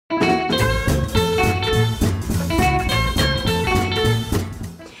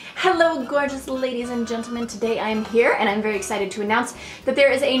gorgeous ladies and gentlemen. Today I am here and I'm very excited to announce that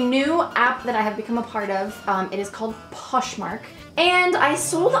there is a new app that I have become a part of. It is called Poshmark. And I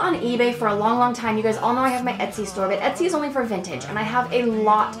sold on eBay for a long time. You guys all know I have my Etsy store, but Etsy is only for vintage, and I have a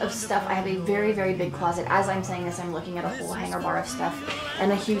lot of stuff. I have a very big closet. As I'm saying this, I'm looking at a whole hanger bar of stuff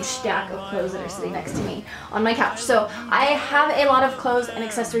and a huge stack of clothes that are sitting next to me on my couch. So I have a lot of clothes and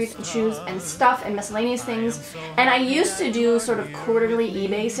accessories and shoes and stuff and miscellaneous things, and I used to do sort of quarterly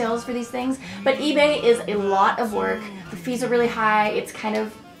eBay sales for these things, but eBay is a lot of work. The fees are really high. It's kind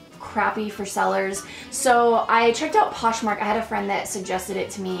of crappy for sellers. So I checked out Poshmark. I had a friend that suggested it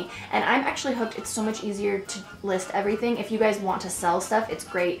to me and I'm actually hooked. It's so much easier to list everything. If you guys want to sell stuff, it's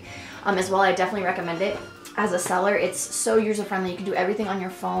great as well. I definitely recommend it. As a seller, it's so user-friendly. You can do everything on your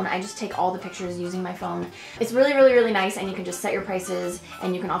phone. I just take all the pictures using my phone. It's really nice, and you can just set your prices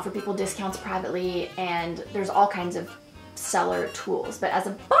and you can offer people discounts privately, and there's all kinds of seller tools. But as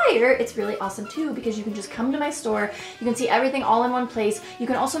a buyer, it's really awesome too, because you can just come to my store, you can see everything all in one place. You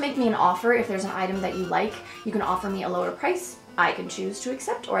can also make me an offer if there's an item that you like. You can offer me a lower price. I can choose to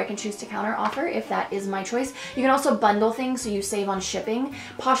accept, or I can choose to counter offer if that is my choice. You can also bundle things so you save on shipping.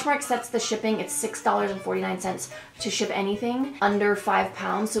 Poshmark sets the shipping, it's $6.49 to ship anything under 5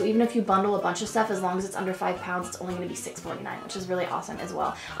 pounds. So even if you bundle a bunch of stuff, as long as it's under 5 pounds, it's only gonna be $6.49, which is really awesome as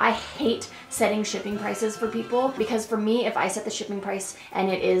well. I hate setting shipping prices for people, because for me, if I set the shipping price and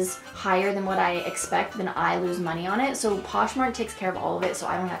it is higher than what I expect, then I lose money on it. So Poshmark takes care of all of it, so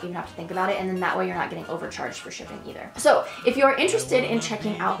I don't even have to think about it, and then that way you're not getting overcharged for shipping either. So if you're interested in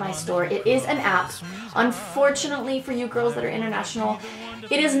checking out my store, it is an app. Unfortunately for you girls that are international,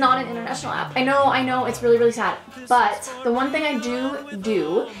 it is not an international app. I know, it's really sad. But the one thing I do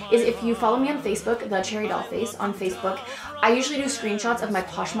is, if you follow me on Facebook, TheCherryDollface on Facebook, I usually do screenshots of my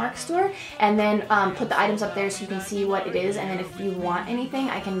Poshmark store and then put the items up there so you can see what it is, and then if you want anything,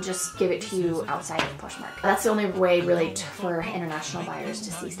 I can just give it to you outside of Poshmark. That's the only way really for international buyers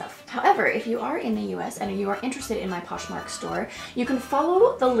to see stuff. However, if you are in the US and you are interested in my Poshmark store, you can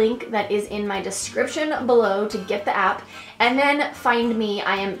follow the link that is in my description below to get the app, and then find me.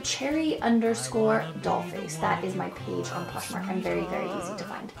 I am cherry_dollface. That is my page on Poshmark. I'm very easy to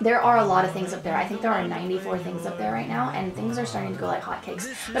find. There are a lot of things up there. I think there are 94 things up there right now, and things are starting to go like hotcakes.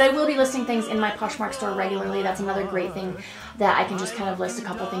 But I will be listing things in my Poshmark store regularly. That's another great thing, that I can just kind of list a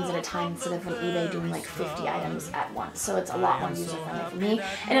couple things at a time instead of on eBay doing like 50 items at once. So it's a lot more user-friendly for me.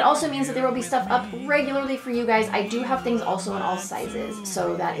 And it also means that there will be stuff up regularly for you guys. I do have things also in all sizes,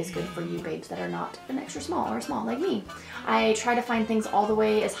 so that is good for you babes that are not an extra small or small like me. I try to find things all the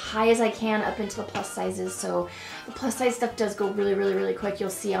way as high as I can up into the plus sizes, so the plus size stuff does go really quick. You'll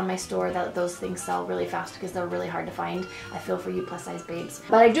see on my store that those things sell really fast because they're really hard to find. I feel for you plus size babes.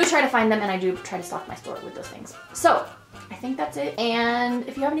 But I do try to find them, and I do try to stock my store with those things. So I think that's it. And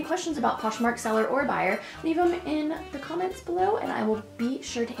if you have any questions about Poshmark, seller or buyer, leave them in the comments below and I will be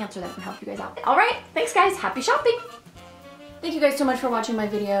sure to answer them and help you guys out. All right, thanks guys, happy shopping. Thank you guys so much for watching my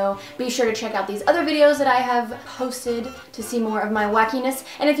video. Be sure to check out these other videos that I have posted to see more of my wackiness.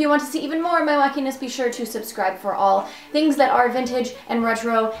 And if you want to see even more of my wackiness, be sure to subscribe for all things that are vintage and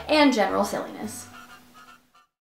retro and general silliness.